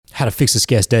how to fix a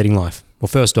scarce dating life. Well,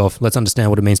 first off, let's understand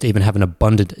what it means to even have an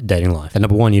abundant dating life. And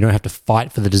number one, you don't have to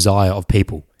fight for the desire of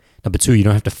people. Number two, you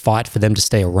don't have to fight for them to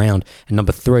stay around. And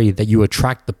number three, that you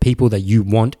attract the people that you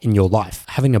want in your life.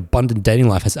 Having an abundant dating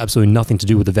life has absolutely nothing to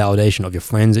do with the validation of your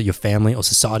friends, your family, or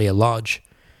society at large.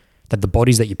 That the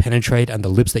bodies that you penetrate and the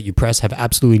lips that you press have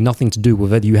absolutely nothing to do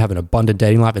with whether you have an abundant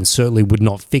dating life, and certainly would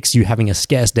not fix you having a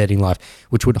scarce dating life,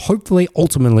 which would hopefully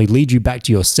ultimately lead you back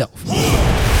to yourself.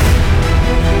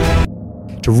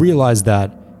 To realize that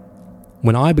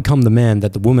when I become the man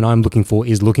that the woman I'm looking for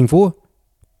is looking for,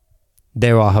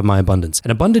 there I have my abundance. An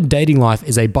abundant dating life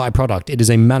is a byproduct. It is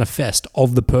a manifest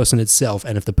of the person itself.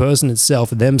 And if the person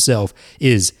itself, themselves,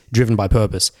 is driven by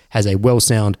purpose, has a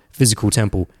well-sound physical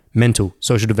temple, mental,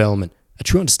 social development, a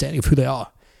true understanding of who they are,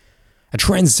 a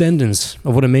transcendence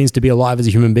of what it means to be alive as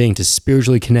a human being, to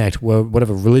spiritually connect,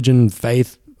 whatever religion,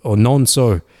 faith, or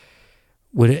non-so,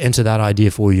 would enter that idea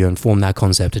for you and form that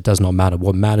concept. It does not matter.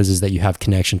 What matters is that you have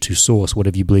connection to source,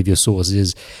 whatever you believe your source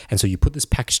is. And so you put this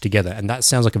package together, and that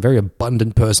sounds like a very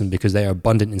abundant person, because they are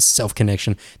abundant in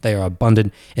self-connection. They are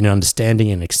abundant in an understanding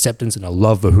and acceptance and a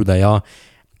love for who they are.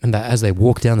 And that as they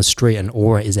walk down the street, an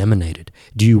aura is emanated.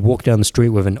 Do you walk down the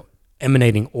street with an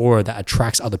emanating aura that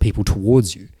attracts other people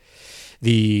towards you?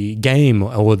 The game,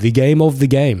 or the game of the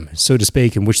game, so to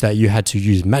speak, in which that you had to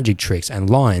use magic tricks and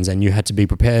lines, and you had to be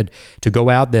prepared to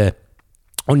go out there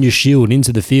on your shield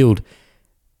into the field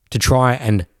to try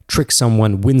and trick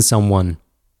someone, win someone.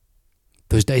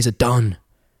 Those days are done.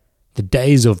 The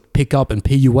days of pick up and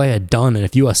PUA are done. And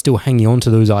if you are still hanging on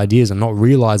to those ideas and not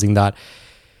realizing that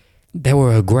they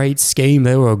were a great scheme,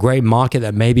 they were a great market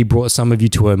that maybe brought some of you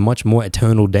to a much more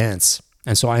eternal dance.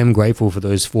 And so I am grateful for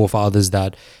those forefathers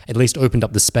that at least opened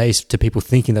up the space to people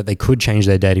thinking that they could change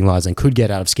their dating lives and could get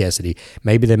out of scarcity.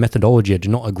 Maybe their methodology I did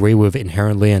not agree with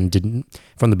inherently, and didn't,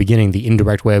 from the beginning, the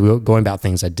indirect way of going about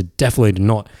things, I definitely did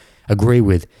not agree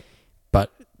with.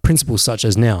 But principles such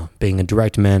as now, being a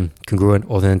direct man, congruent,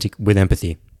 authentic, with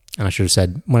empathy. And I should have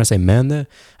said, when I say man there,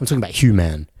 I'm talking about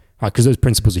human, right? Because those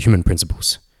principles are human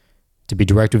principles. To be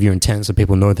direct with your intent so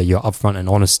people know that you're upfront and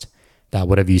honest, that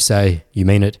whatever you say, you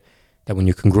mean it. That when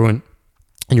you're congruent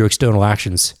in your external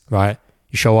actions, right,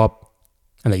 you show up,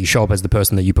 and that you show up as the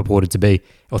person that you purported to be,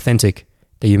 authentic,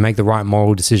 that you make the right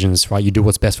moral decisions, right? You do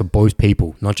what's best for both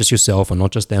people, not just yourself or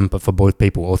not just them, but for both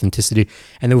people. Authenticity,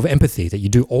 and then with empathy, that you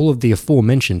do all of the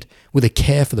aforementioned with a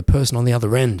care for the person on the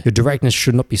other end. Your directness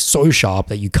should not be so sharp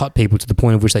that you cut people to the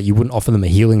point of which that you wouldn't offer them a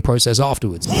healing process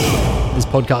afterwards. This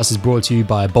podcast is brought to you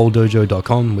by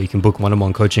BoldDojo.com, where you can book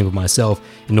one-on-one coaching with myself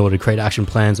in order to create action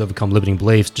plans, overcome limiting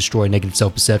beliefs, destroy negative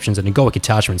self-perceptions, and egoic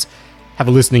attachments. Have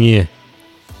a listening ear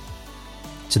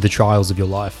to the trials of your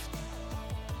life,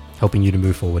 helping you to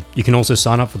move forward. You can also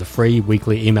sign up for the free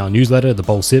weekly email newsletter, The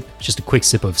Bold Sip. It's just a quick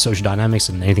sip of social dynamics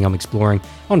and anything I'm exploring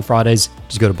on Fridays.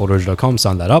 Just go to BoldDojo.com,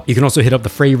 sign that up. You can also hit up the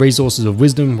free resources of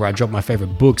wisdom, where I drop my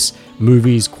favorite books,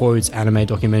 movies, quotes, anime,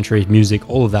 documentaries, music,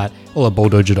 all of that, all at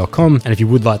BoldDojo.com. And if you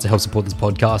would like to help support this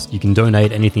podcast, you can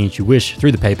donate anything that you wish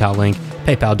through the PayPal link,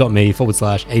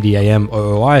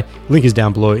 paypal.me/ADAMOOI. Link is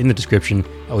down below in the description.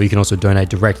 Or you can also donate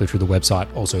directly through the website,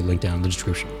 also linked down in the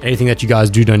description. Anything that you guys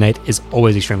do donate is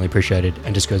always extremely appreciated,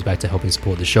 and just goes back to helping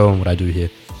support the show and what I do here.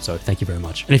 So thank you very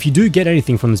much. And if you do get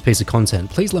anything from this piece of content,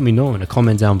 please let me know in a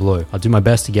comment down below. I'll do my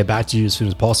best to get back to you as soon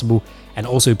as possible. And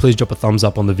also please drop a thumbs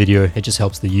up on the video. It just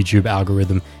helps the YouTube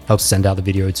algorithm, helps send out the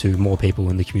video to more people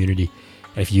in the community.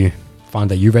 And if you find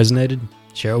that you resonated,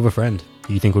 share it with a friend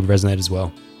who you think would resonate as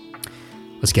well.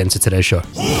 Let's get into today's show.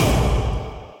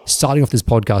 Starting off this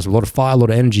podcast with a lot of fire, a lot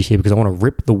of energy here, because I want to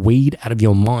rip the weed out of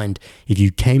your mind if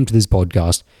you came to this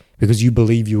podcast because you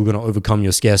believe you were going to overcome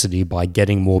your scarcity by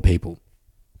getting more people.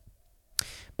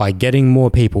 By getting more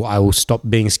people, I will stop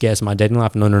being scarce in my dating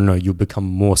life. No, you'll become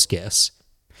more scarce.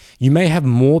 You may have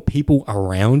more people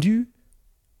around you,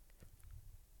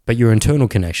 but your internal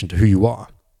connection to who you are,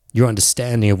 your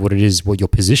understanding of what it is, what your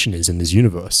position is in this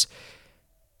universe,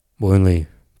 will only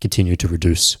continue to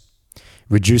reduce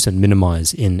and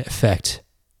minimize in effect,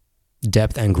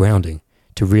 depth and grounding,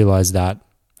 to realize that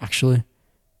actually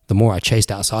the more I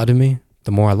chased outside of me,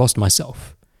 the more I lost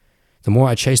myself. The more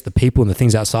I chased the people and the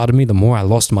things outside of me, the more I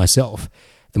lost myself.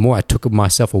 The more I took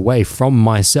myself away from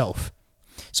myself.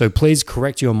 So please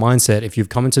correct your mindset. If you've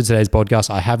come into today's podcast,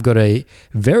 I have got a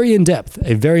very in-depth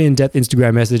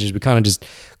Instagram message as we kind of just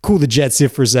cool the jets here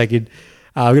for a second.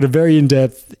 I've got a very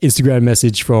in-depth Instagram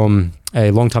message from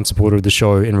a longtime supporter of the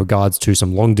show in regards to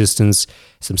some long distance,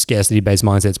 some scarcity-based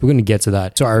mindsets. We're going to get to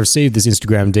that. So I received this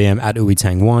Instagram DM at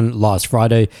uitang1 last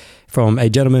Friday from a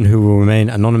gentleman who will remain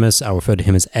anonymous. I'll refer to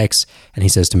him as X. And he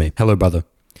says to me, "Hello, brother.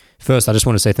 First, I just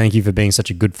want to say thank you for being such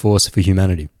a good force for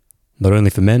humanity. not only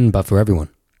for men, but for everyone.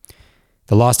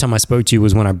 The last time I spoke to you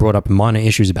was when I brought up minor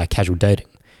issues about casual dating.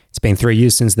 It's been 3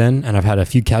 years since then, and I've had a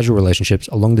few casual relationships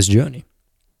along this journey.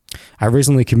 I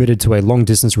recently committed to a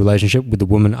long-distance relationship with the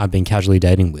woman I've been casually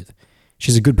dating with.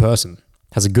 She's a good person,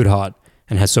 has a good heart,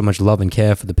 and has so much love and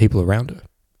care for the people around her.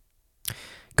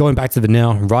 Going back to the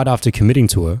now, right after committing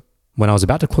to her, when I was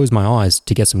about to close my eyes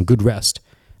to get some good rest,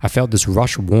 I felt this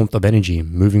rush warmth of energy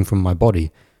moving from my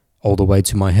body all the way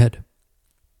to my head.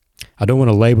 I don't want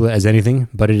to label it as anything,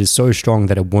 but it is so strong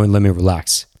that it won't let me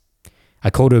relax. I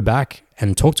called her back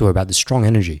and talked to her about this strong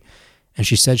energy, and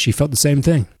she said she felt the same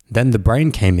thing. Then the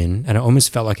brain came in, and it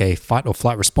almost felt like a fight or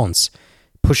flight response,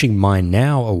 pushing my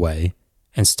now away,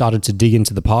 and started to dig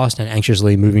into the past and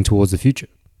anxiously moving towards the future.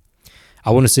 I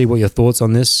want to see what your thoughts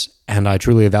on this, and I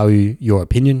truly value your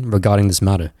opinion regarding this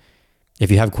matter. If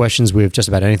you have questions with just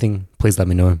about anything, please let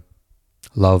me know.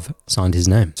 Love, signed his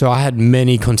name. So I had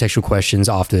many contextual questions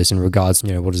after this in regards,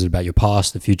 what is it about your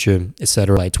past, the future,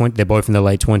 etc. They're both in their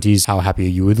late 20s. How happy are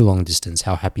you with the long distance?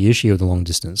 How happy is she with the long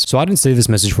distance? So I didn't see this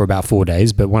message for about 4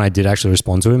 days, but when I did actually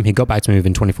respond to him, he got back to me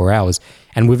within 24 hours.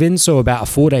 And within about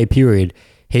a 4-day period,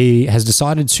 he has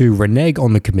decided to renege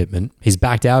on the commitment. He's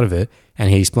backed out of it, and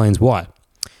he explains why.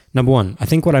 Number one, I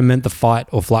think what I meant the fight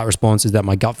or flight response is that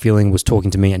my gut feeling was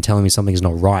talking to me and telling me something is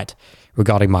not right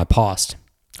regarding my past.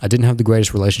 I didn't have the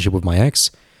greatest relationship with my ex.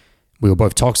 We were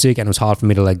both toxic and it was hard for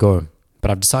me to let go,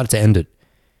 but I've decided to end it.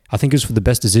 I think it was for the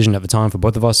best decision at the time for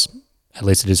both of us, at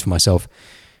least it is for myself.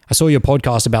 I saw your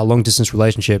podcast about long distance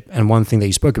relationship, and one thing that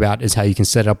you spoke about is how you can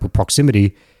set it up with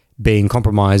proximity being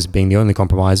the only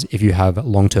compromise if you have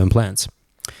long-term plans.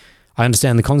 I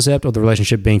understand the concept of the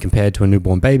relationship being compared to a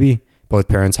newborn baby. Both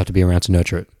parents have to be around to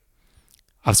nurture it.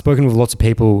 I've spoken with lots of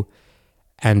people,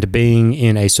 and being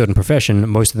in a certain profession,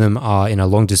 most of them are in a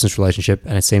long-distance relationship,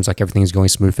 and it seems like everything is going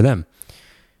smooth for them.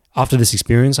 After this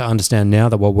experience, I understand now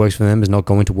that what works for them is not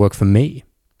going to work for me.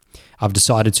 I've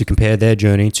decided to compare their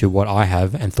journey to what I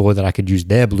have and thought that I could use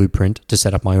their blueprint to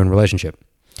set up my own relationship.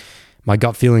 My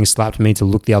gut feeling slapped me to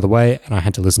look the other way, and I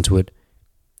had to listen to it.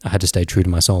 I had to stay true to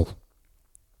my soul.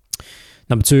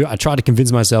 Number two, I tried to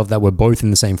convince myself that we're both in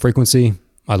the same frequency.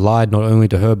 I lied not only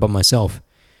to her, but myself.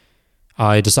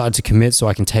 I decided to commit so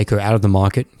I can take her out of the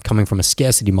market, coming from a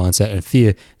scarcity mindset and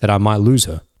fear that I might lose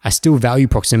her. I still value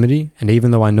proximity, and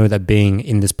even though I know that being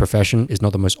in this profession is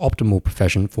not the most optimal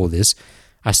profession for this,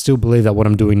 I still believe that what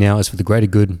I'm doing now is for the greater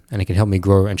good, and it can help me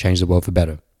grow and change the world for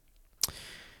better.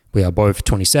 We are both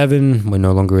 27. We're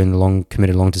no longer in the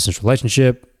committed long-distance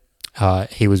relationship.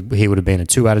 He would have been a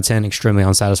 2 out of 10, extremely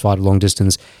unsatisfied with long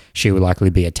distance. She would likely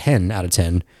be a 10 out of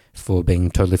 10 for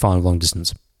being totally fine with long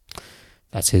distance.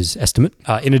 That's his estimate.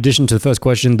 In addition to the first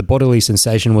question, the bodily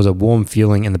sensation was a warm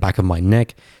feeling in the back of my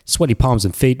neck, sweaty palms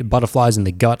and feet, butterflies in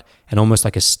the gut, and almost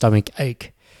like a stomach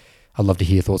ache. I'd love to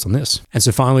hear your thoughts on this. And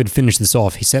so finally, to finish this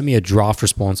off, he sent me a draft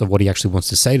response of what he actually wants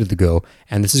to say to the girl.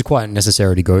 And this is quite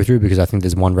necessary to go through because I think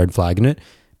there's one red flag in it.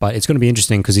 But it's going to be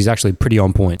interesting because he's actually pretty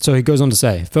on point. So he goes on to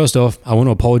say, first off, I want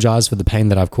to apologize for the pain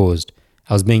that I've caused.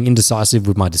 I was being indecisive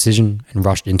with my decision and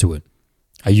rushed into it.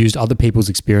 I used other people's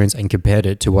experience and compared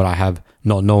it to what I have,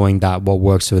 not knowing that what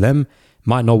works for them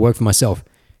might not work for myself.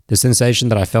 The sensation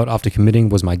that I felt after committing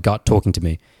was my gut talking to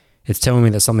me. It's telling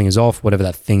me that something is off, whatever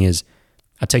that thing is.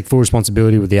 I take full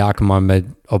responsibility with the outcome I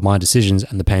made of my decisions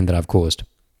and the pain that I've caused.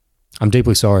 I'm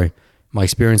deeply sorry. My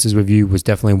experiences with you was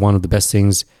definitely one of the best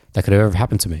things that could have ever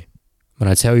happened to me. When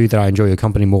I tell you that I enjoy your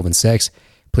company more than sex,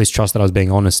 please trust that I was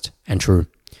being honest and true.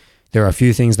 There are a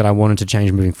few things that I wanted to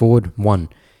change moving forward. 1,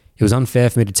 it was unfair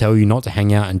for me to tell you not to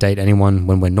hang out and date anyone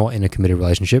when we're not in a committed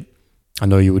relationship. I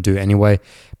know you would do anyway,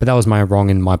 but that was my wrong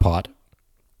in my part.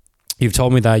 You've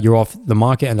told me that you're off the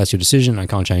market and that's your decision. I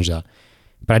can't change that.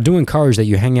 But I do encourage that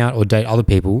you hang out or date other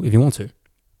people if you want to.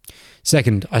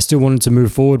 Second, I still wanted to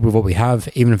move forward with what we have,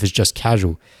 even if it's just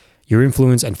casual. Your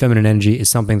influence and feminine energy is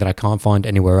something that I can't find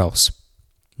anywhere else.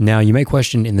 Now, you may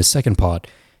question in the second part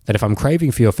that if I'm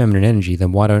craving for your feminine energy,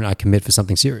 then why don't I commit for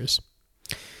something serious?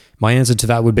 My answer to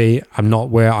that would be, I'm not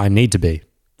where I need to be.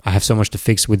 I have so much to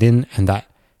fix within, and that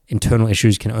internal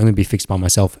issues can only be fixed by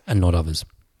myself and not others.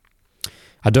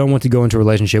 I don't want to go into a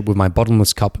relationship with my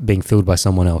bottomless cup being filled by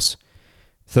someone else.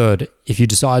 Third, if you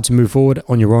decide to move forward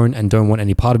on your own and don't want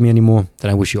any part of me anymore, then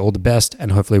I wish you all the best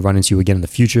and hopefully run into you again in the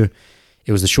future.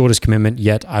 It was the shortest commitment,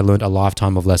 yet I learned a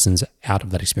lifetime of lessons out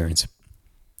of that experience.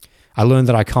 I learned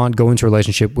that I can't go into a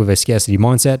relationship with a scarcity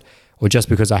mindset or just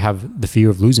because I have the fear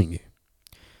of losing you.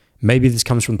 Maybe this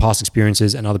comes from past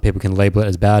experiences and other people can label it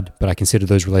as bad, but I consider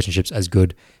those relationships as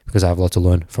good because I have a lot to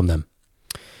learn from them.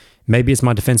 Maybe it's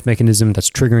my defense mechanism that's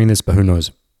triggering this, but who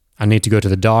knows? I need to go to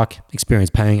the dark,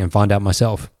 experience pain, and find out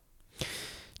myself.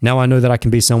 Now I know that I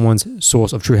can be someone's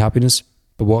source of true happiness,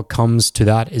 but what comes to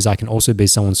that is I can also be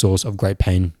someone's source of great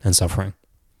pain and suffering.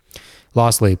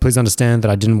 Lastly, please understand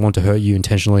that I didn't want to hurt you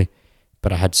intentionally,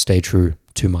 but I had to stay true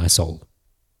to my soul.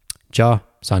 Ja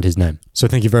signed his name. So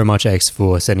thank you very much, X,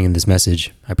 for sending in this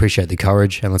message. I appreciate the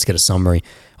courage, and let's get a summary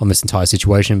on this entire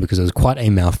situation because it was quite a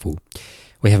mouthful.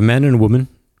 We have a man and a woman,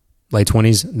 late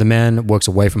 20s. The man works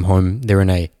away from home. They're in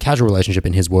a casual relationship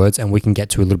in his words, and we can get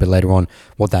to a little bit later on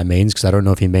what that means because I don't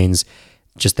know if he means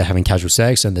just they're having casual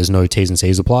sex and there's no T's and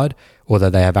C's applied, or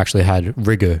that they have actually had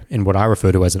rigor in what I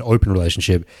refer to as an open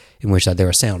relationship in which that there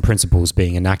are sound principles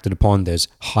being enacted upon, there's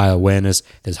high awareness,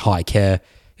 there's high care.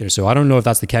 So I don't know if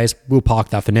that's the case. We'll park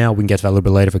that for now. We can get to that a little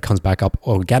bit later if it comes back up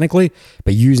organically.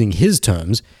 But using his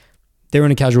terms, they're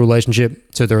in a casual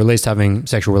relationship, so they're at least having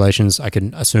sexual relations, I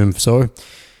can assume so.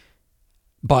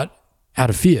 But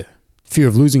out of fear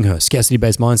of losing her,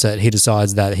 scarcity-based mindset, he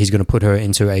decides that he's going to put her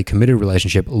into a committed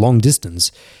relationship, long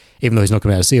distance, even though he's not going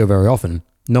to be able to see her very often,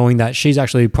 knowing that she's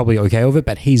actually probably okay with it,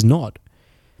 but he's not.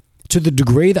 To the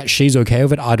degree that she's okay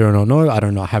with it, I do not know. I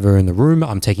do not have her in the room.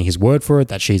 I'm taking his word for it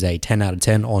that she's a 10 out of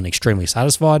 10 on extremely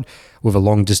satisfied with a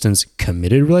long-distance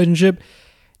committed relationship.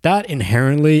 That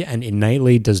inherently and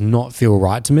innately does not feel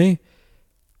right to me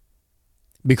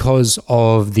because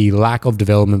of the lack of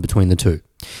development between the two.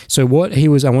 So this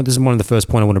is one of the first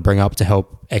points I want to bring up to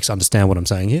help X understand what I'm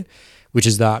saying here, which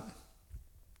is that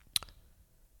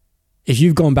if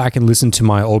you've gone back and listened to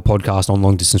my old podcast on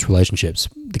long distance relationships,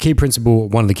 one of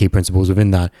the key principles within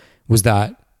that was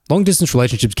that long distance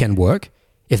relationships can work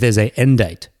if there's an end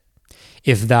date.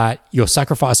 If that you're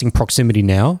sacrificing proximity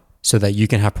now so that you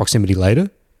can have proximity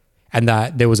later, and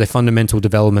that there was a fundamental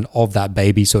development of that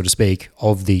baby, so to speak,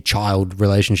 of the child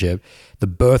relationship, the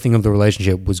birthing of the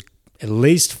relationship was at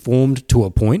least formed to a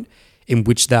point in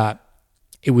which that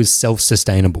it was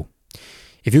self-sustainable.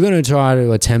 If you're going to try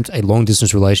to attempt a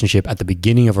long-distance relationship at the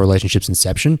beginning of a relationship's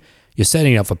inception, you're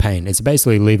setting it up for pain. It's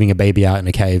basically leaving a baby out in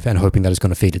a cave and hoping that it's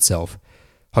going to feed itself,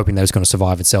 hoping that it's going to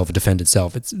survive itself or defend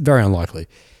itself. It's very unlikely.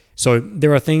 So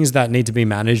there are things that need to be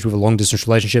managed with a long-distance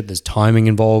relationship. There's timing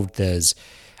involved. There's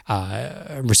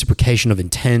reciprocation of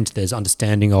intent. There's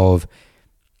understanding of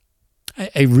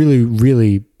a really,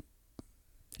 really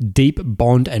deep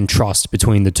bond and trust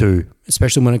between the two,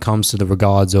 especially when it comes to the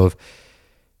regards of,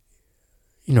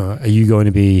 are you going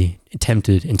to be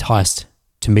tempted, enticed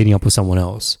to meeting up with someone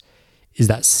else? Is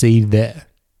that seed there?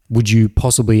 Would you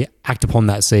possibly act upon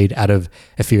that seed out of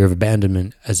a fear of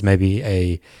abandonment, as maybe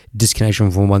a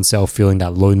disconnection from oneself, feeling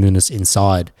that loneliness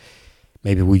inside?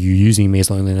 Maybe were you using me as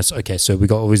loneliness? Okay, so we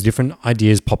got all these different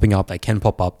ideas popping up that can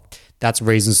pop up. That's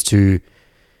reasons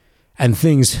and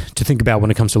things to think about when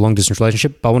it comes to a long-distance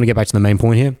relationship. But I want to get back to the main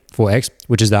point here for X,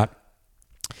 which is that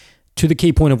to the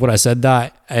key point of what I said,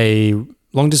 that a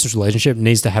long-distance relationship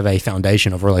needs to have a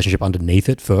foundation of a relationship underneath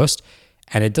it first.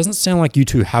 And it doesn't sound like you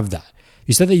two have that.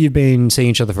 You said that you've been seeing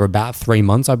each other for about 3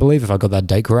 months, I believe, if I got that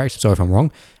date correct. Sorry if I'm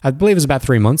wrong. I believe it's about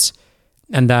 3 months.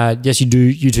 And that, yes,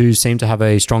 you two seem to have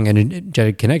a strong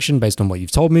energetic connection based on what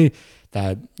you've told me,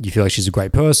 that you feel like she's a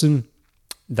great person,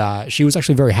 that she was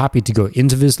actually very happy to go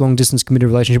into this long-distance committed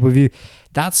relationship with you.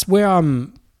 That's where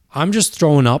I'm just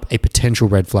throwing up a potential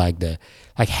red flag there.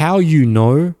 Like how you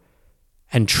know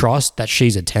and trust that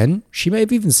she's a 10, she may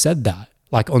have even said that,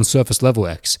 like on surface level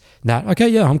X, that, okay,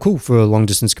 yeah, I'm cool for a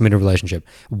long-distance committed relationship.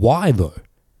 Why though?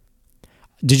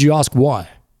 Did you ask why?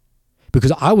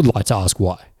 Because I would like to ask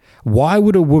why. Why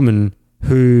would a woman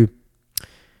who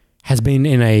has been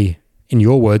in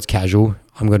your words, casual,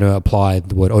 I'm going to apply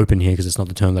the word open here because it's not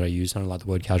the term that I use. I don't like the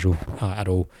word casual at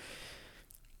all.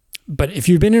 But if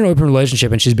you've been in an open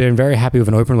relationship and she's been very happy with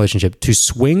an open relationship, to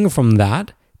swing from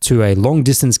that to a long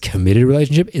distance committed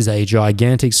relationship is a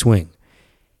gigantic swing.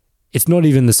 It's not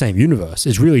even the same universe.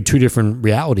 It's really two different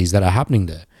realities that are happening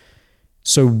there.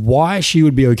 So why she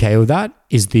would be okay with that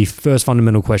is the first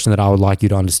fundamental question that I would like you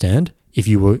to understand.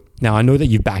 Now I know that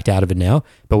you've backed out of it now,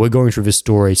 but we're going through this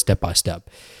story step by step.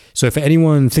 So for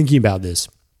anyone thinking about this,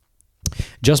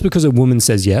 just because a woman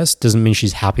says yes doesn't mean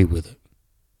she's happy with it.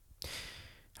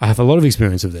 I have a lot of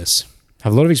experience of this.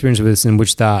 In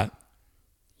which that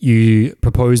you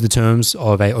propose the terms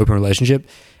of an open relationship,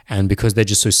 and because they're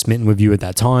just so smitten with you at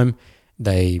that time,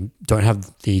 they don't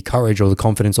have the courage or the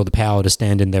confidence or the power to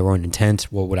stand in their own intent,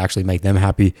 what would actually make them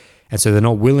happy. And so they're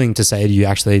not willing to say to you,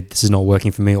 actually, this is not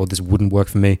working for me, or this wouldn't work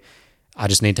for me. I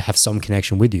just need to have some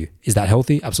connection with you. Is that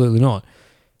healthy? Absolutely not.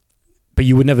 But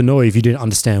you would never know if you didn't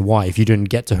understand why, if you didn't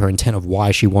get to her intent of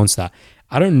why she wants that.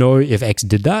 I don't know if X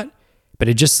did that, but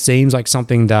it just seems like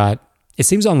something that, it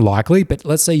seems unlikely, but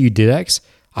let's say you did X.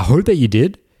 I hope that you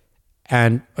did.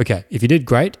 And okay, if you did,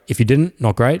 great. If you didn't,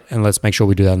 not great. And let's make sure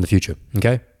we do that in the future.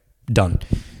 Okay? Done.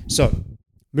 So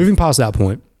moving past that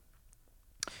point,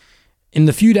 in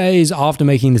the few days after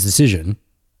making this decision,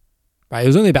 right, it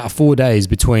was only about 4 days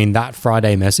between that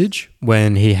Friday message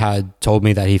when he had told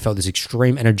me that he felt this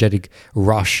extreme energetic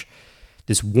rush,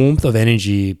 this warmth of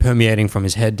energy permeating from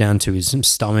his head down to his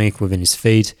stomach, within his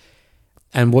feet.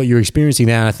 And what you're experiencing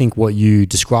now, and I think what you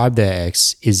described there,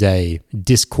 X, is a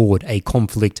discord, a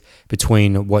conflict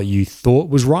between what you thought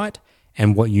was right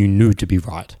and what you knew to be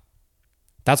right.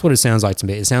 That's what it sounds like to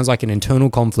me. It sounds like an internal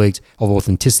conflict of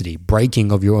authenticity,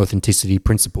 breaking of your authenticity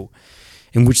principle,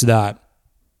 in which that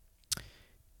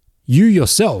you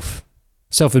yourself,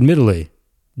 self-admittedly,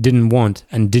 didn't want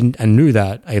and knew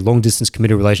that a long-distance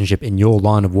committed relationship in your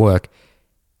line of work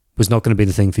was not going to be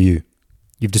the thing for you.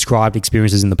 You've described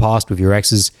experiences in the past with your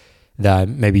exes that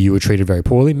maybe you were treated very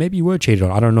poorly. Maybe you were cheated on.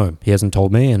 I don't know. He hasn't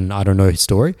told me and I don't know his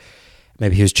story.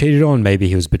 Maybe he was cheated on. Maybe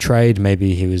he was betrayed.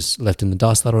 Maybe he was left in the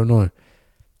dust. I don't know.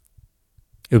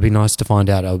 It would be nice to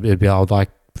find out. I would like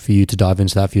for you to dive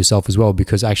into that for yourself as well,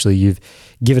 because actually you've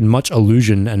given much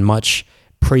allusion and much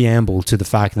preamble to the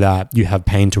fact that you have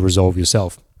pain to resolve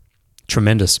yourself.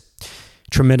 Tremendous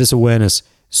awareness.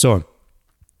 So,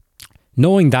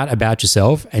 knowing that about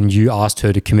yourself, and you asked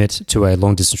her to commit to a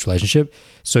long distance relationship,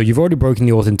 so you've already broken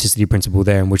the authenticity principle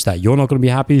there, in which that you're not going to be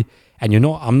happy, and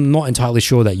I'm not entirely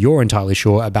sure that you're entirely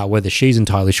sure about whether she's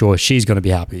entirely sure she's going to be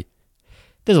happy.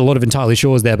 There's a lot of entirely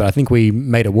sures there, but I think we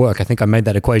made it work. I think I made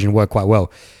that equation work quite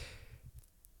well.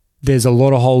 There's a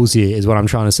lot of holes here, is what I'm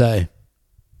trying to say.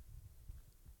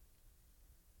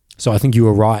 So I think you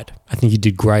were right. I think you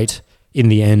did great in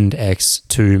the end, X,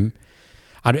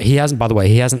 he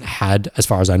hasn't had, as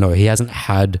far as I know, he hasn't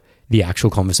had the actual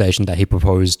conversation that he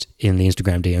proposed in the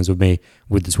Instagram DMs with me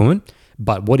with this woman.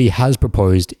 But what he has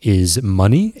proposed is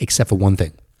money, except for one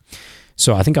thing.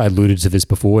 So I think I alluded to this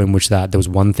before, in which that there was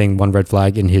one red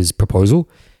flag in his proposal,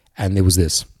 and it was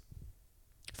this.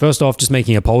 First off, just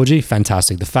making an apology,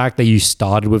 fantastic. The fact that you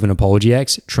started with an apology,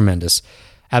 X, tremendous.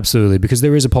 Absolutely, because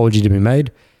there is apology to be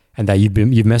made, and that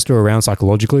you've messed her around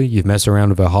psychologically, you've messed around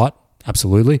with her heart.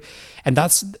 Absolutely. And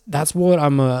that's what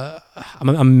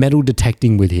I'm metal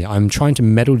detecting with here. I'm trying to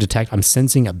metal detect. I'm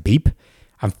sensing a beep.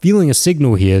 I'm feeling a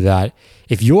signal here that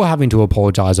if you're having to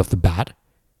apologize off the bat,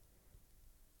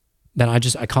 then I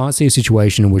can't see a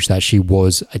situation in which that she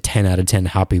was a 10 out of 10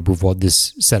 happy with what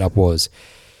this setup was.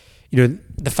 The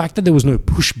fact that there was no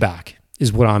pushback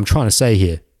is what I'm trying to say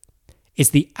here. It's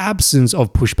the absence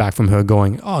of pushback from her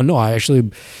going, oh no, I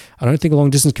don't think a long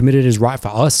distance committed is right for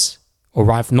us. Or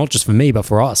right, not just for me, but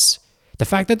for us. The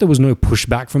fact that there was no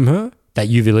pushback from her, that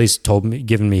you've at least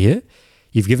given me here,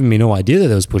 you've given me no idea that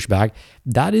there was pushback,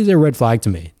 that is a red flag to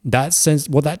me.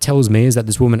 What that tells me is that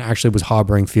this woman actually was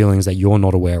harboring feelings that you're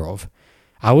not aware of.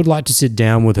 I would like to sit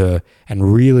down with her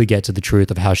and really get to the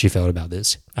truth of how she felt about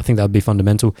this. I think that would be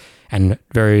fundamental and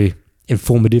very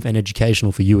informative and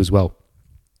educational for you as well.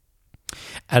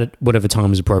 At whatever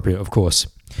time is appropriate, of course.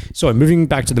 So moving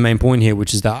back to the main point here,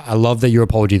 which is that I love that your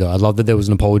apology though. I love that there was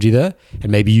an apology there,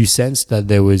 and maybe you sensed that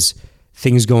there was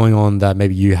things going on that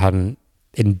maybe you hadn't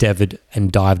endeavored and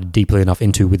dived deeply enough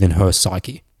into within her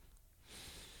psyche.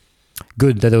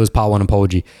 Good that there was part one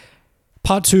apology.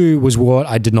 Part two was what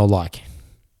I did not like.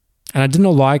 And I did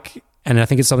not like, and I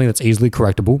think it's something that's easily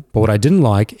correctable, but what I didn't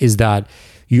like is that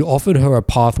you offered her a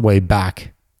pathway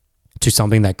back to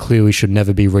something that clearly should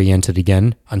never be re-entered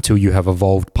again until you have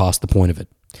evolved past the point of it.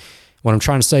 What I'm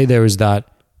trying to say there is that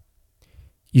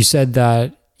you said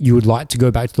that you would like to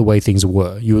go back to the way things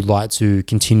were. You would like to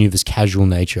continue this casual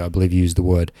nature. I believe you used the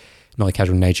word, not like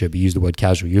casual nature, but you used the word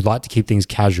casual. You'd like to keep things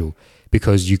casual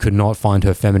because you could not find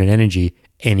her feminine energy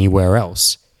anywhere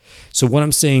else. So what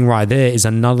I'm seeing right there is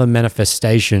another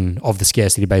manifestation of the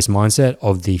scarcity-based mindset,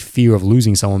 of the fear of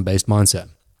losing someone-based mindset.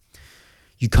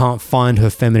 You can't find her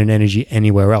feminine energy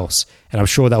anywhere else. And I'm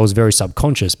sure that was very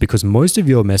subconscious, because most of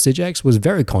your message, X, was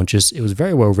very conscious. It was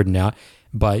very well written out,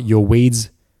 but your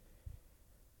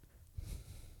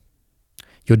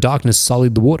darkness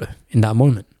sullied the water in that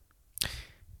moment.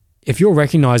 If you're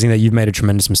recognizing that you've made a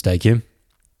tremendous mistake here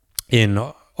in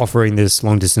offering this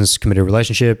long distance committed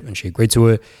relationship, and she agreed to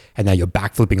it, and now you're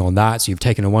backflipping on that, so you've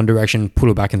taken her one direction, put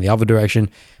her back in the other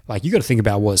direction, like, you got to think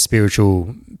about what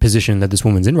spiritual position that this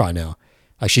woman's in right now.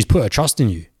 Like, she's put her trust in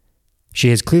you. She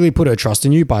has clearly put her trust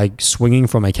in you by swinging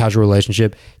from a casual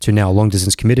relationship to now long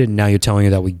distance committed. And now you're telling her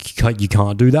that you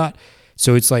can't do that.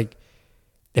 So it's like,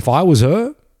 if I was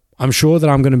her, I'm sure that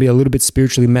I'm going to be a little bit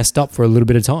spiritually messed up for a little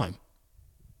bit of time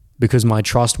because my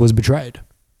trust was betrayed.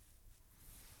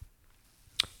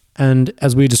 And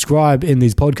as we describe in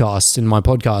these podcasts,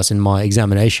 in my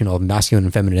examination of masculine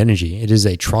and feminine energy, it is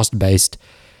a trust-based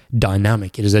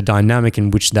dynamic. It is a dynamic in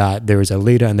which that there is a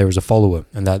leader and there is a follower,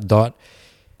 and that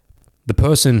the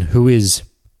person who is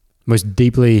most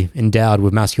deeply endowed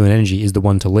with masculine energy is the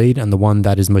one to lead, and the one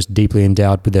that is most deeply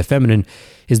endowed with their feminine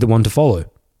is the one to follow.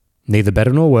 Neither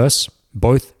better nor worse,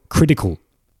 both critical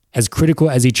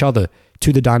as each other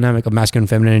to the dynamic of masculine and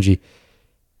feminine energy.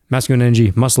 Masculine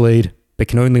energy must lead, but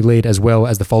can only lead as well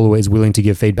as the follower is willing to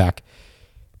give feedback.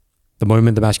 The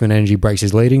moment the masculine energy breaks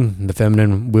his leading, the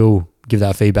feminine will give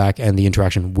that feedback and the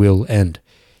interaction will end.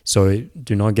 So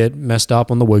do not get messed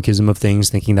up on the wokeism of things,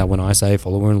 thinking that when I say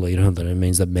follower and leader, that it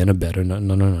means that men are better.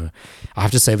 No. I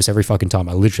have to say this every fucking time.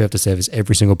 I literally have to say this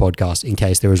every single podcast in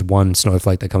case there is one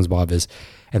snowflake that comes by this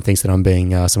and thinks that I'm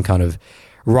being some kind of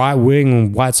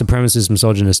right-wing, white supremacist,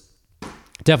 misogynist.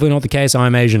 Definitely not the case.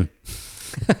 I'm Asian.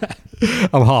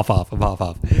 I'm half.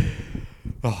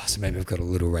 Oh, so maybe I've got a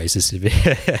little racist in me.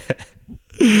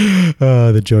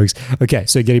 The jokes. Okay,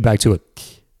 so getting back to it.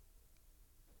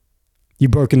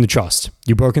 You've broken the trust.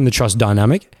 You've broken the trust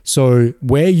dynamic. So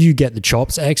where you get the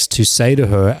chops, X, to say to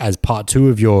her as part 2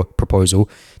 of your proposal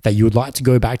that you would like to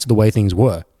go back to the way things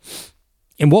were.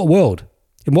 In what world?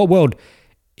 In what world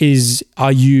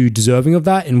are you deserving of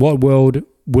that? In what world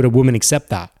would a woman accept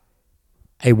that?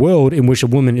 A world in which a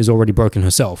woman is already broken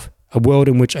herself. A world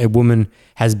in which a woman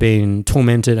has been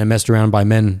tormented and messed around by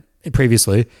men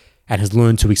previously and has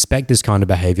learned to expect this kind of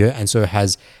behavior, and so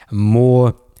has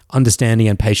more understanding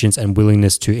and patience and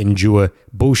willingness to endure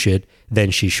bullshit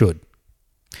than she should.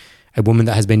 A woman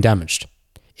that has been damaged.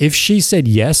 If she said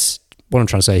yes, what I'm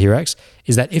trying to say here, X,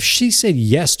 is that if she said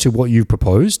yes to what you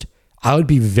proposed, I would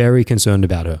be very concerned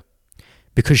about her,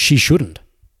 because she shouldn't.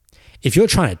 If you're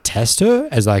trying to test her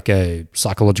as like a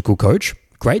psychological coach,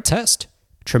 great test,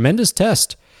 tremendous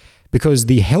test, because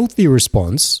the healthy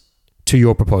response to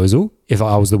your proposal, if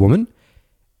I was the woman,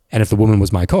 and if the woman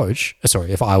was my coach,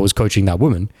 if I was coaching that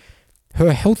woman,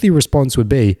 her healthy response would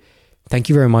be, thank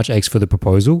you very much, X, for the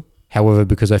proposal. However,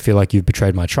 because I feel like you've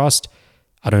betrayed my trust,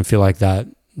 I don't feel like that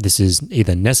this is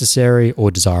either necessary or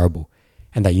desirable,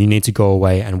 and that you need to go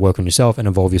away and work on yourself and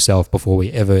evolve yourself before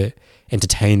we ever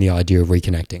entertain the idea of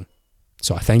reconnecting.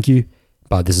 So I thank you,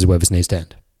 but this is where this needs to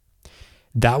end.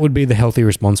 That would be the healthy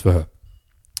response for her.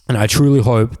 And I truly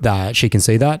hope that she can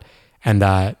see that, and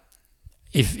that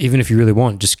even if you really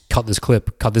want, just cut this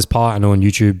part. I know on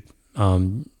YouTube,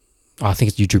 I think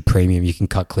it's YouTube Premium, you can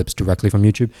cut clips directly from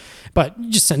YouTube, but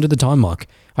you just send her the time mark.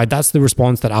 Right, that's the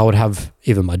response that I would have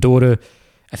either my daughter,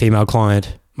 a female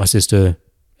client, my sister,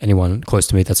 anyone close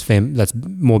to me that's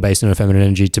more based in a feminine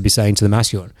energy to be saying to the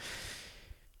masculine.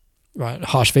 Right,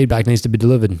 harsh feedback needs to be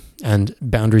delivered, and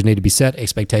boundaries need to be set,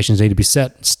 expectations need to be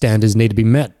set, standards need to be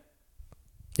met.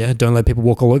 Yeah, don't let people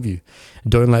walk all over you.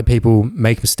 Don't let people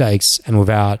make mistakes and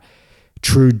without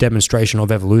true demonstration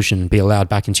of evolution be allowed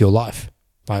back into your life.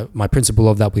 My principle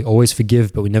of that, we always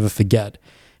forgive, but we never forget.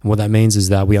 And what that means is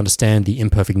that we understand the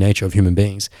imperfect nature of human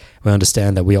beings. We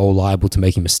understand that we are all liable to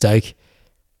making a mistake.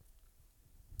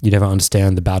 You never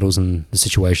understand the battles and the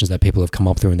situations that people have come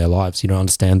up through in their lives. You don't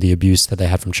understand the abuse that they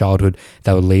had from childhood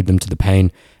that would lead them to the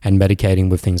pain and medicating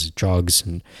with things like drugs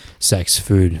and sex,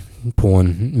 food,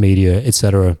 porn, media,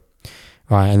 etc.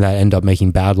 Right, and that end up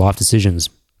making bad life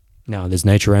decisions. Now, there's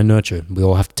nature and nurture. We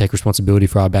all have to take responsibility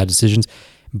for our bad decisions,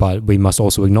 but we must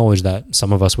also acknowledge that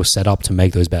some of us were set up to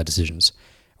make those bad decisions,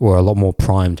 or a lot more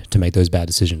primed to make those bad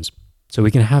decisions. So we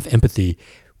can have empathy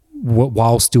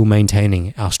while still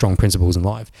maintaining our strong principles in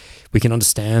life. We can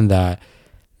understand that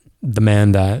the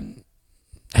man that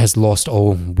has lost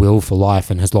all will for life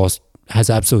and has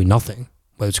absolutely nothing,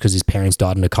 whether it's because his parents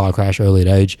died in a car crash early at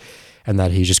age, and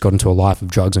that he just got into a life of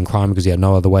drugs and crime because he had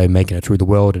no other way of making it through the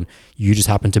world, and you just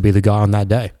happened to be the guy on that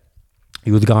day.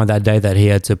 You were the guy on that day that he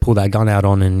had to pull that gun out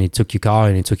on, and he took your car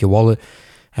and he took your wallet.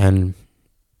 And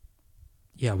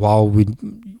yeah,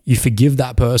 you forgive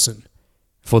that person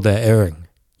for their erring,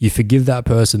 you forgive that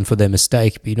person for their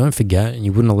mistake, but you don't forget, and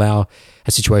you wouldn't allow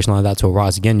a situation like that to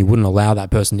arise again. You wouldn't allow that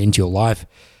person into your life,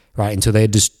 right, until they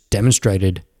had just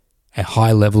demonstrated a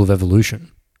high level of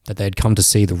evolution, that they had come to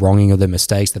see the wronging of their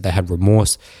mistakes, that they had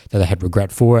remorse, that they had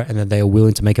regret for it, and that they are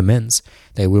willing to make amends.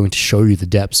 They are willing to show you the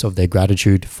depths of their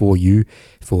gratitude for you,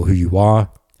 for who you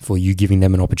are, for you giving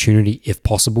them an opportunity, if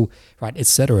possible, right,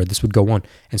 etc. This would go on.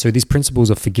 And so these principles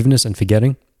of forgiveness and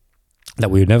forgetting, that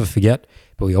we would never forget,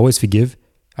 but we always forgive,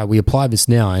 we apply this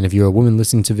now. And if you're a woman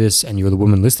listening to this, and you're the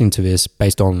woman listening to this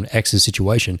based on X's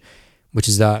situation, which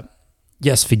is that,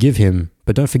 yes, forgive him,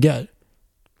 but don't forget.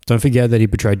 Don't forget that he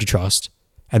betrayed your trust,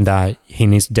 and that he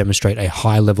needs to demonstrate a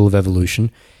high level of evolution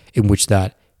in which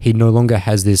that He no longer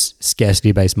has this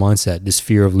scarcity-based mindset, this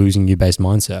fear of losing you based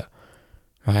mindset.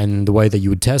 Right? And the way that you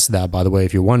would test that, by the way,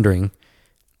 if you're wondering,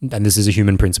 and this is a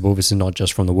human principle, this is not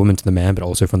just from the woman to the man, but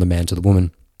also from the man to the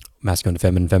woman, masculine to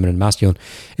feminine, feminine to masculine,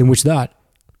 in which that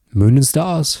moon and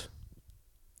stars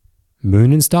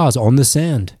on the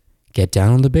sand, get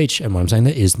down on the beach. And what I'm saying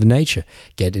there is the nature.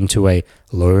 Get into a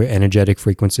low energetic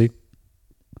frequency,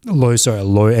 a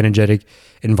low energetic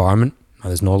environment.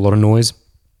 There's not a lot of noise,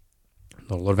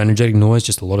 not a lot of energetic noise,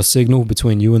 just a lot of signal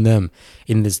between you and them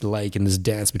in this lake, in this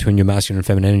dance between your masculine and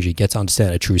feminine energy. Get to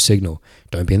understand a true signal.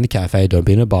 Don't be in the cafe, don't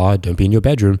be in a bar, don't be in your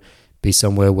bedroom. Be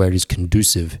somewhere where it is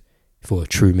conducive for a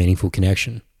true, meaningful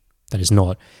connection that is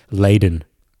not laden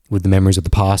with the memories of the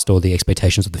past or the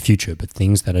expectations of the future, but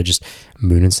things that are just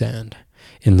moon and sand,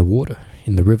 in the water,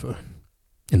 in the river,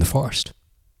 in the forest,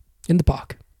 in the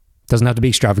park. Doesn't have to be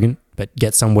extravagant, but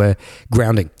get somewhere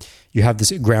grounding. You have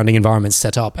this grounding environment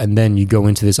set up, and then you go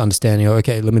into this understanding,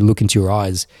 okay, let me look into your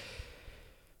eyes.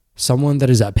 Someone that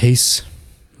is at peace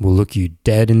will look you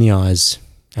dead in the eyes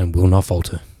and will not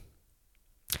falter.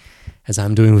 As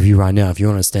I'm doing with you right now, if you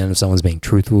understand if someone's being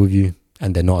truthful with you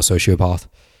and they're not a sociopath,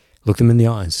 look them in the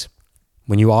eyes.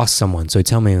 When you ask someone, so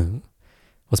tell me,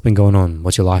 what's been going on?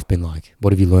 What's your life been like?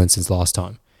 What have you learned since last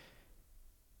time?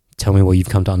 Tell me what you've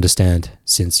come to understand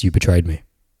since you betrayed me.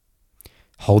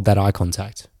 Hold that eye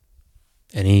contact.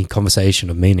 Any conversation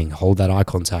of meaning, hold that eye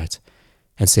contact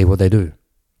and see what they do.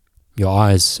 Your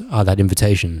eyes are that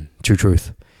invitation to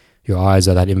truth. Your eyes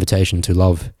are that invitation to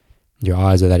love. Your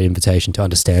eyes are that invitation to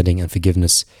understanding and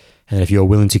forgiveness. And if you're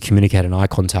willing to communicate an eye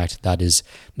contact that is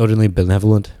not only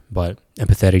benevolent, but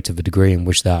empathetic to the degree in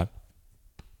which that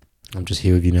I'm just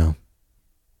here with you now.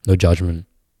 No judgment,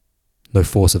 no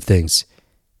force of things,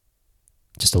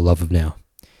 just a love of now.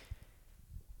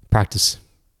 Practice,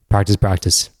 practice,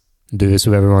 practice. Do this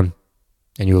with everyone,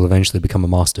 and you will eventually become a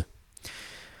master.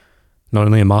 Not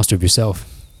only a master of yourself,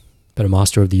 but a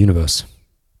master of the universe.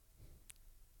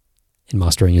 In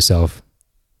mastering yourself,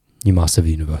 you master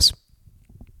the universe.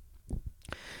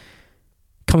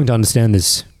 Coming to understand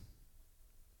this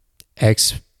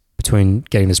X between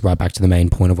getting this right back to the main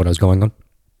point of what I was going on.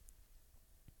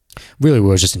 Really, we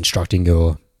were just instructing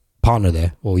your partner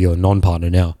there, or your non-partner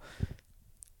now.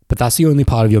 But that's the only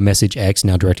part of your message X,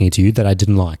 now directing it to you, that I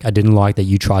didn't like. I didn't like that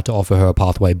you tried to offer her a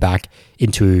pathway back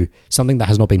into something that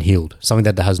has not been healed, something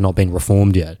that has not been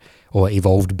reformed yet or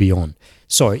evolved beyond.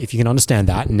 So if you can understand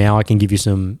that, now I can give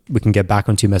you we can get back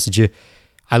onto your message here.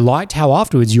 I liked how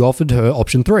afterwards you offered her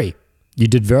option 3. You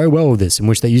did very well with this, in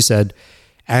which that you said,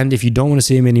 and if you don't want to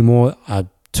see him anymore, I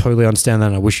totally understand that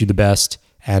and I wish you the best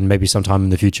and maybe sometime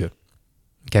in the future.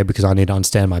 Okay, because I need to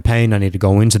understand my pain. I need to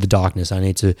go into the darkness. I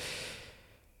need to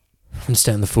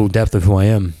understand the full depth of who I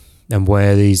am and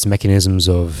where these mechanisms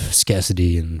of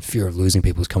scarcity and fear of losing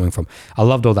people is coming from. I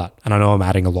loved all that. And I know I'm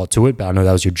adding a lot to it, but I know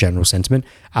that was your general sentiment.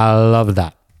 I love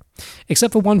that.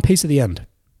 Except for one piece at the end.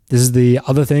 This is the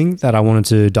other thing that I wanted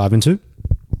to dive into.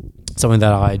 Something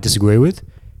that I disagree with.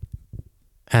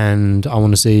 And I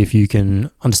want to see if you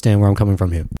can understand where I'm coming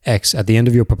from here. X, at the end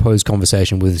of your proposed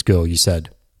conversation with this girl, you said,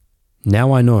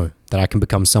 "Now I know that I can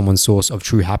become someone's source of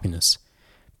true happiness.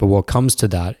 But what comes to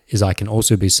that is I can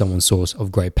also be someone's source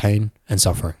of great pain and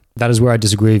suffering." That is where I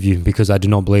disagree with you, because I do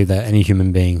not believe that any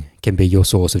human being can be your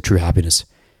source of true happiness.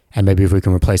 And maybe if we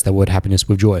can replace that word happiness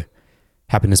with joy.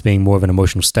 Happiness being more of an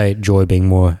emotional state, joy being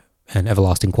more an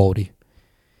everlasting quality.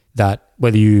 That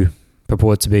whether you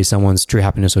purport to be someone's true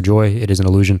happiness or joy, it is an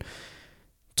illusion.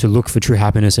 To look for true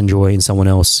happiness and joy in someone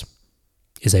else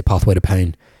is a pathway to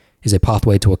pain, is a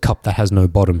pathway to a cup that has no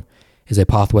bottom, is a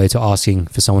pathway to asking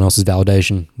for someone else's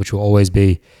validation, which will always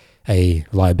be a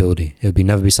liability. It would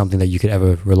never be something that you could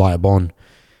ever rely upon.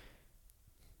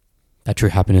 That true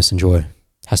happiness and joy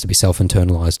has to be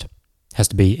self-internalized, has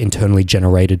to be internally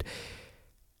generated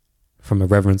from a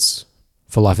reverence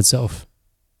for life itself,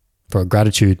 for a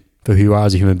gratitude for who you are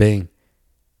as a human being,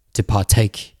 to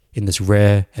partake in this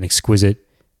rare and exquisite,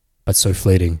 but so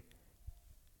fleeting,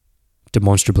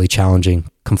 demonstrably challenging,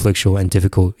 conflictual, and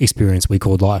difficult experience we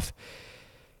called life.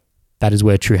 That is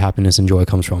where true happiness and joy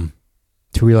comes from.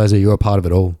 To realize that you're a part of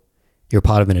it all. You're a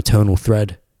part of an eternal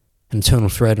thread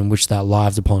in which that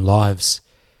lives upon lives,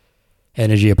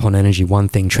 energy upon energy, one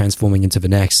thing transforming into the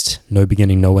next, no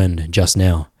beginning, no end, just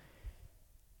now.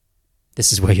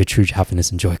 This is where your true happiness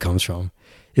and joy comes from.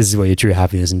 This is where your true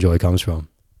happiness and joy comes from.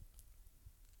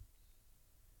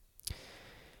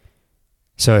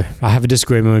 So I have a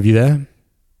disagreement with you there.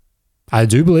 I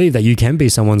do believe that you can be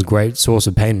someone's great source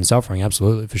of pain and suffering.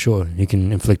 Absolutely, for sure. You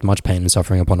can inflict much pain and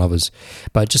suffering upon others.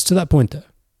 But just to that point there.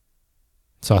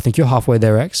 So I think you're halfway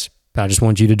there, X. But I just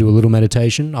want you to do a little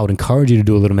meditation. I would encourage you to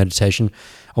do a little meditation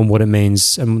on what it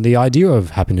means and the idea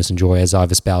of happiness and joy as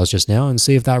I've espoused just now, and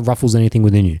see if that ruffles anything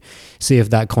within you. See if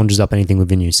that conjures up anything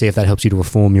within you. See if that helps you to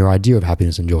reform your idea of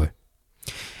happiness and joy.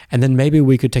 And then maybe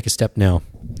we could take a step now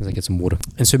as I get some water.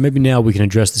 And so maybe now we can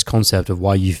address this concept of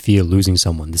why you fear losing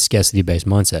someone, the scarcity-based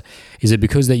mindset. Is it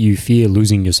because that you fear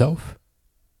losing yourself?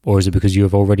 Or is it because you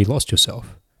have already lost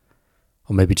yourself?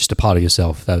 Or maybe just a part of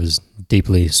yourself that was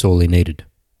deeply, sorely needed.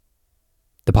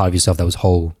 The part of yourself that was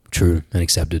whole, true, and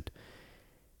accepted.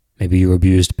 Maybe you were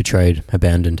abused, betrayed,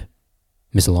 abandoned,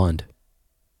 misaligned,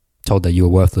 told that you were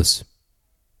worthless.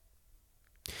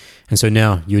 And so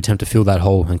now you attempt to fill that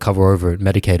hole and cover over it,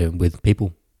 medicate it with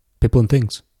people and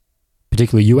things.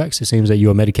 Particularly UX, it seems that you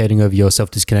are medicating over your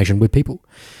self-disconnection with people.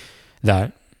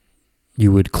 That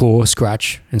you would claw,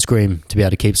 scratch, and scream to be able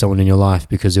to keep someone in your life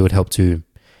because it would help to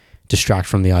distract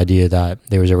from the idea that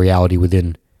there is a reality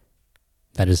within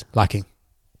that is lacking.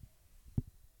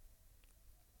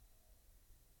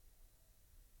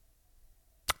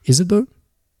 Is it though?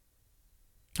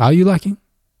 Are you lacking?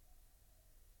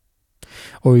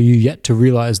 Or are you yet to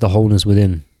realize the wholeness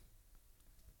within?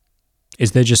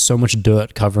 Is there just so much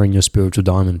dirt covering your spiritual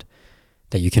diamond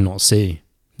that you cannot see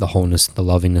the wholeness, the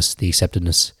lovingness, the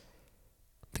acceptedness,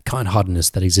 the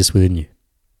kind-heartedness that exists within you?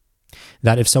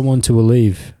 That if someone were to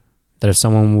leave, that if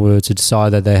someone were to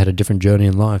decide that they had a different journey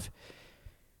in life,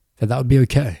 that would be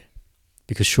okay.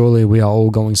 Because surely we are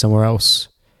all going somewhere else.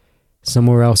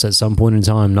 Somewhere else at some point in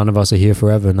time. None of us are here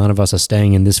forever. None of us are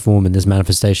staying in this form, in this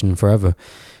manifestation forever.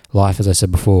 Life, as I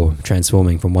said before,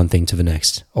 transforming from one thing to the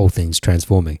next. All things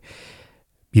transforming.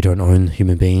 You don't own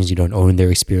human beings. You don't own their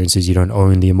experiences. You don't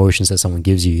own the emotions that someone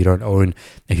gives you. You don't own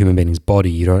a human being's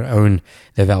body. You don't own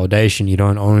their validation. You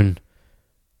don't own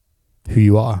who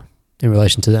you are in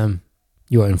relation to them.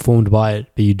 You are informed by it,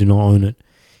 but you do not own it.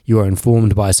 You are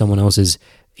informed by someone else's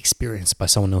experience, by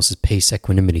someone else's peace,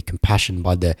 equanimity, compassion,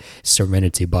 by their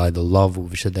serenity, by the love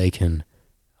which they can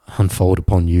unfold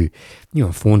upon you. You're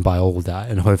informed by all of that,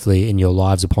 and hopefully in your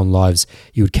lives upon lives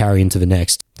you would carry into the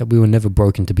next that we were never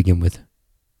broken to begin with.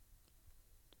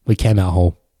 We came out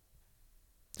whole,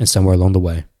 and somewhere along the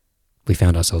way we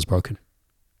found ourselves broken.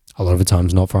 A lot of the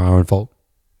times not for our own fault.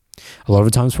 A lot of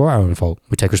the times for our own fault.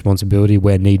 We take responsibility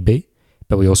where need be,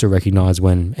 but we also recognize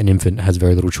when an infant has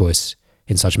very little choice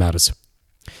in such matters.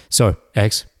 So,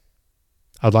 X,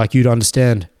 I'd like you to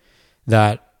understand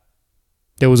that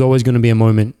there was always going to be a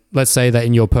moment, let's say that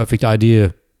in your perfect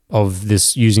idea of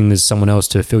this, using this someone else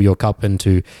to fill your cup and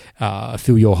to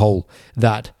fill your hole,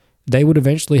 that they would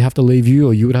eventually have to leave you,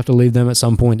 or you would have to leave them at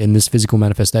some point in this physical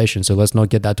manifestation. So let's not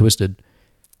get that twisted.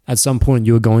 At some point,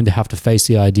 you're going to have to face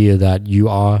the idea that you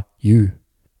are you.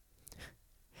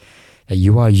 That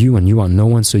you are you and you are no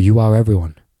one, so you are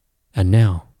everyone. And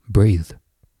now, breathe.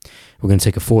 We're going to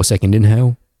take a 4-second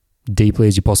inhale, deeply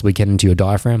as you possibly can into your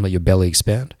diaphragm, let your belly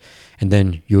expand. And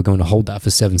then you're going to hold that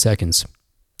for 7 seconds.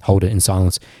 Hold it in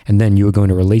silence. And then you're going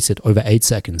to release it over 8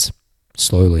 seconds,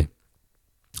 slowly.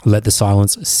 Let the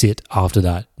silence sit after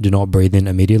that. Do not breathe in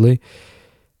immediately.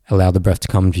 Allow the breath to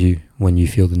come to you when you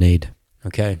feel the need.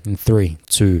 Okay, in 3,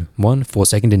 2, 1,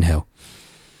 4-second inhale.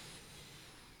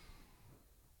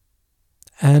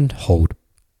 And hold.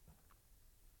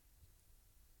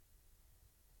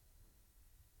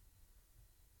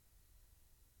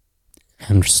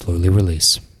 And slowly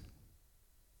release.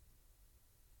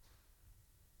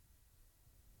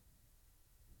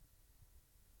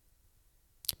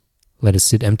 Let it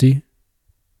sit empty.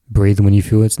 Breathe when you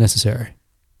feel it's necessary.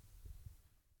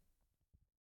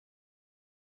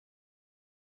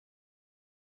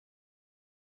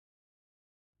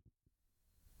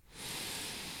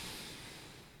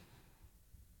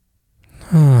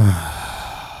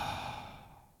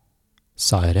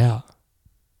 Sigh it out.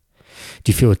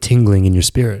 Do you feel a tingling in your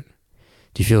spirit?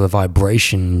 Do you feel a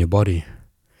vibration in your body?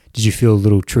 Did you feel a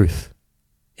little truth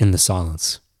in the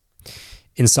silence?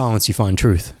 In silence, you find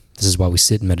truth. This is why we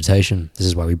sit in meditation. This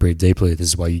is why we breathe deeply. This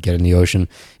is why you get in the ocean.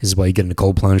 This is why you get in a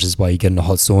cold plunge. This is why you get in a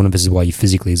hot sauna. This is why you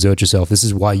physically exert yourself. This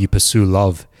is why you pursue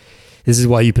love. This is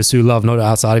why you pursue love, not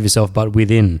outside of yourself, but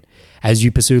within. As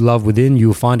you pursue love within, you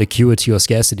will find a cure to your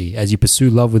scarcity. As you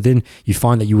pursue love within, you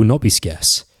find that you will not be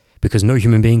scarce, because no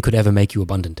human being could ever make you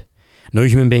abundant. No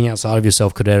human being outside of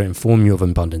yourself could ever inform you of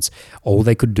abundance. All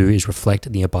they could do is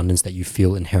reflect the abundance that you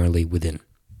feel inherently within.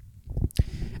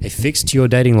 A fix to your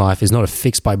dating life is not a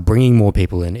fix by bringing more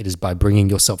people in. It is by bringing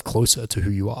yourself closer to who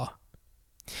you are.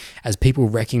 As people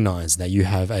recognize that you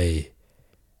have a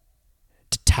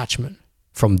detachment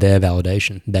from their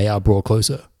validation, they are brought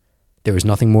closer. There is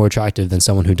nothing more attractive than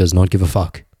someone who does not give a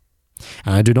fuck.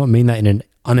 And I do not mean that in an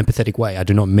unempathetic way. I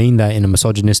do not mean that in a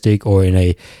misogynistic or in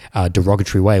a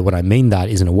derogatory way. What I mean that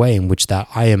is in a way in which that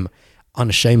I am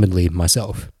unashamedly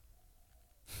myself.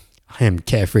 I am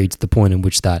carefree to the point in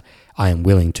which that I am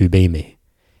willing to be me.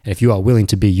 And if you are willing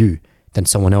to be you, then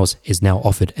someone else is now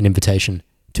offered an invitation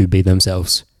to be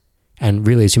themselves. And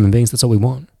really, as human beings, that's all we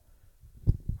want.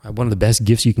 One of the best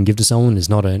gifts you can give to someone is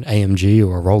not an AMG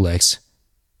or a Rolex,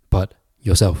 but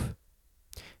yourself.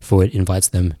 For it invites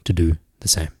them to do the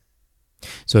same.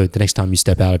 So the next time you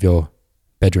step out of your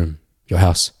bedroom, your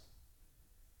house,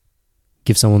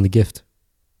 give someone the gift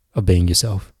of being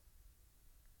yourself.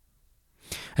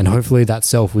 And hopefully that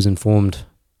self was informed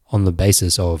on the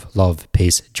basis of love,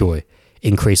 peace, joy.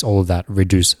 Increase all of that,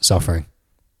 reduce suffering.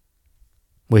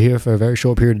 We're here for a very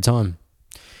short period of time.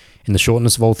 In the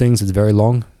shortness of all things, it's very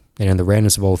long. And in the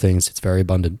rareness of all things, it's very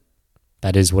abundant.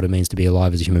 That is what it means to be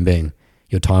alive as a human being.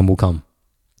 Your time will come.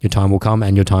 Your time will come,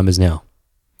 and your time is now.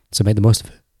 So make the most of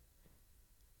it.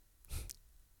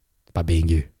 By being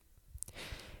you.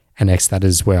 And next, that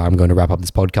is where I'm going to wrap up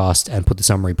this podcast and put the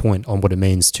summary point on what it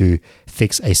means to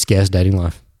fix a scarce dating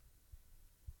life.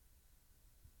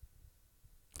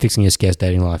 Fixing your scarce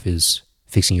dating life is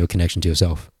fixing your connection to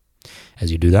yourself.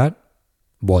 As you do that,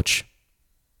 watch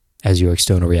as your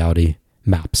external reality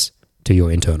maps to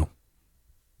your internal,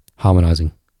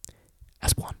 harmonizing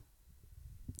as one.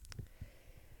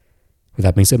 With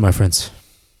that being said, my friends,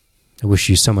 I wish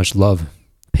you so much love,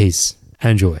 peace,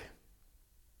 and joy.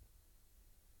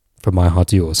 From my heart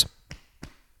to yours.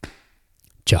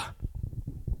 Ja.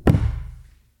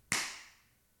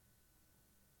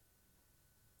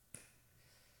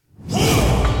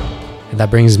 And that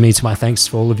brings me to my thanks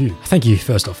for all of you. Thank you,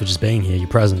 first off, for just being here, your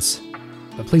presence.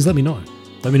 But please let me know.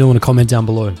 Let me know in a comment down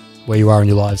below where you are in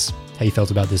your lives, how you felt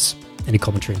about this, any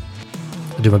commentary.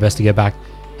 I'll do my best to get back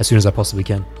as soon as I possibly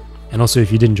can. And also,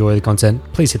 if you did enjoy the content,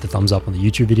 please hit the thumbs up on the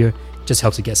YouTube video. It just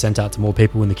helps it get sent out to more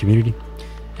people in the community.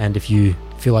 And if you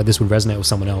feel like this would resonate with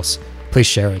someone else, please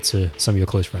share it to some of your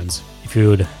close friends. If you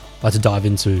would like to dive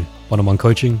into one-on-one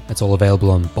coaching, that's all available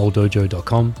on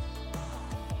boldojo.com.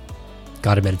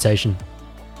 Guided meditation,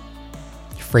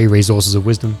 free resources of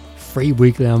wisdom, free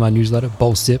weekly on my newsletter,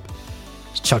 Bowl Sip.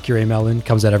 Just chuck your email in,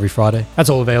 comes out every Friday. That's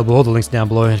all available, all the links down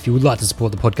below. And if you would like to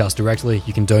support the podcast directly,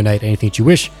 you can donate anything that you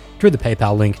wish through the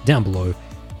PayPal link down below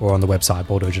or on the website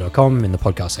boldojo.com in the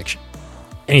podcast section.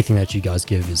 Anything that you guys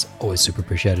give is always super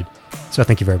appreciated. So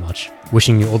thank you very much.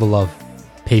 Wishing you all the love,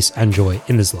 peace, and joy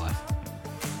in this life.